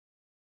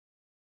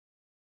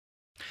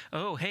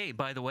Oh, hey,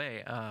 by the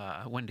way,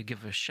 I wanted to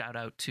give a shout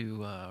out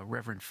to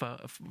Reverend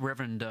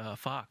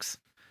Fox.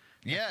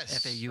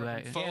 Yes.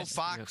 F-A-U-I. Faux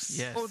Fox.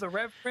 Yes. Oh, the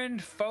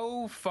Reverend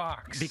Faux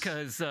Fox.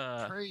 Because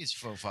Praise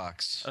Faux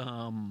Fox.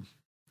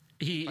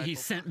 he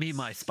sent me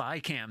my spy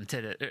cam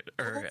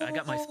or I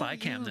got my spy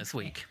cam this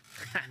week.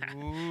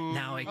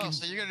 Now I can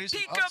so you're gonna do some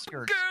pick up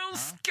upskirts, girls'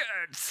 huh?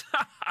 skirts.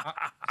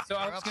 So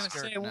I was going to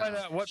say,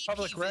 what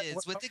public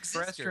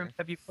restroom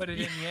have you put it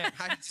in yet?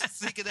 I was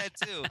just thinking that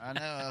too. I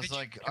know. I was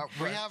like,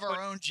 we have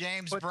our own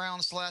James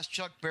Brown /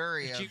 Chuck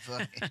Berry. Did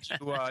Of,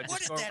 just What go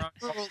did that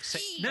around girl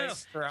St. eat? No.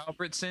 Louis or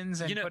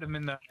Albertsons and put them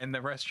in the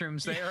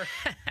restrooms there?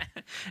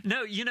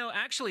 No,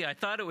 actually, I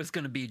thought it was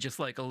going to be just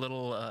like a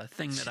little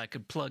thing that I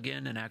could plug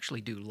in and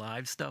actually do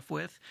live stuff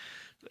with,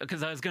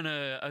 because I was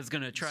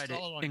gonna try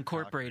to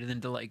incorporate it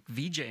into like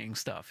VJing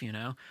stuff,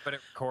 But it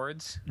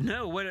records?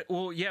 No, what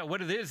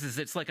it is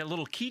it's like a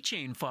little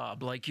keychain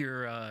fob, like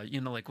you're,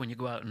 like when you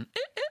go out and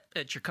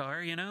at your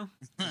car,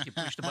 like you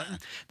push the button.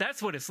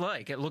 That's what it's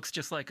like. It looks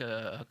just like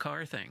a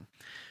car thing,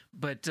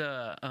 but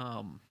so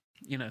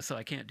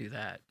I can't do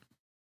that.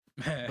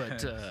 But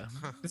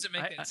does it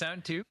make that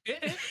sound too?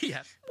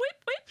 Yeah.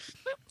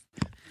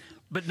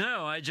 But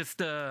no, I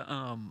just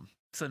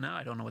so now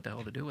I don't know what the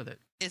hell to do with it.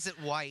 Is it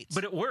white?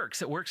 But it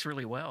works. It works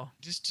really well.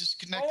 just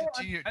connect it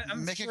to your.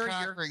 Make sure a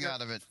cock ring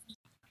out of it.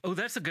 Oh,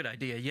 that's a good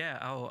idea. Yeah,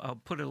 I'll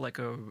put it like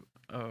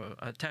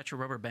attach a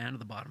rubber band to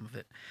the bottom of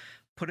it.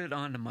 Put it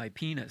onto my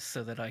penis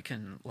so that I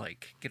can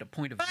like get a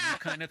point of view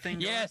kind of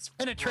thing. Yes,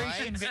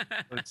 penetration.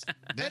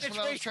 That's what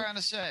I was trying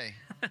to say.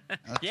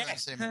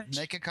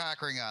 Make a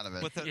cock ring out of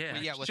it. With an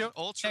Show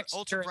ultra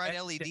extra bright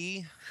extra.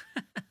 LED.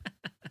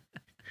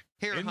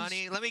 Here,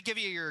 honey, let me give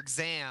you your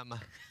exam.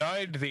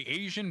 Inside the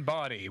Asian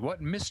body,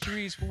 what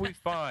mysteries will we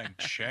find?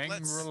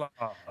 Shangri-La.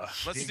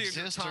 Let's see if your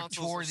Exist or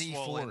tonsils toward are the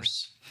swollen.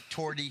 force.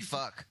 Toward the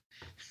fuck.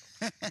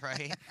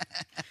 Right?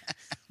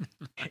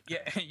 Yeah,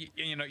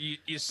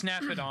 you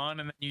snap it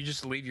on and then you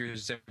just leave your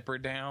zipper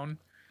down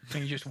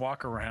and you just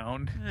walk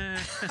around.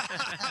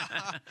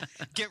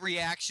 Get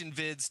reaction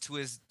vids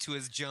to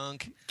his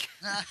junk.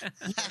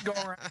 You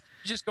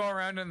just go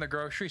around in the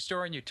grocery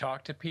store and you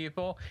talk to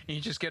people and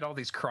you just get all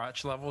these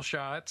crotch level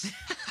shots.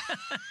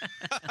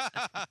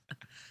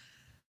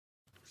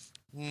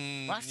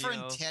 My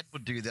friend Ted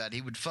would do that.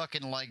 He would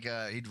fucking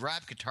he'd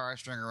wrap guitar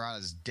string around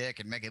his dick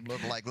and make it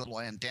look like little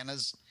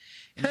antennas,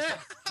 and he'd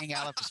hang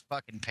out of his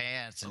fucking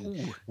pants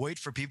and wait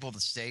for people to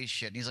say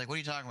shit. And he's like, "What are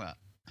you talking about?"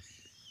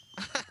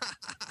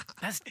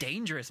 That's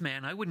dangerous,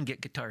 man. I wouldn't get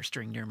guitar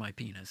string near my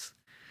penis.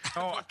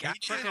 Oh,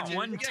 Freaking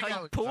one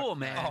tight pull,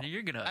 man.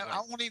 You're gonna. I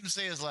won't even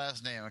say his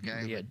last name,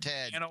 okay? Yeah, But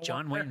Ted.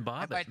 John Wayne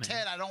Bobbitt, By man.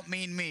 Ted, I don't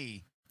mean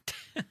me.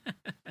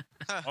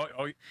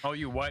 all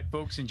you white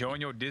folks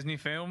enjoying your Disney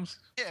films?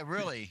 Yeah,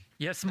 really.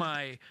 Yes,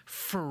 my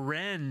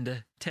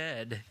friend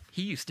Ted.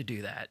 He used to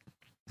do that.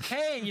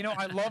 Hey,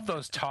 I love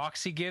those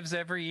talks he gives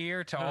every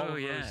year to all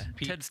of those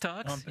people. Ted's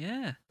talks.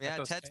 Yeah, Yeah,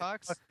 Those TED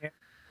Talks. Yeah.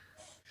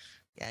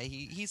 Yeah,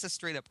 he's a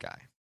straight up guy.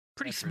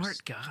 pretty smart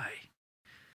guy.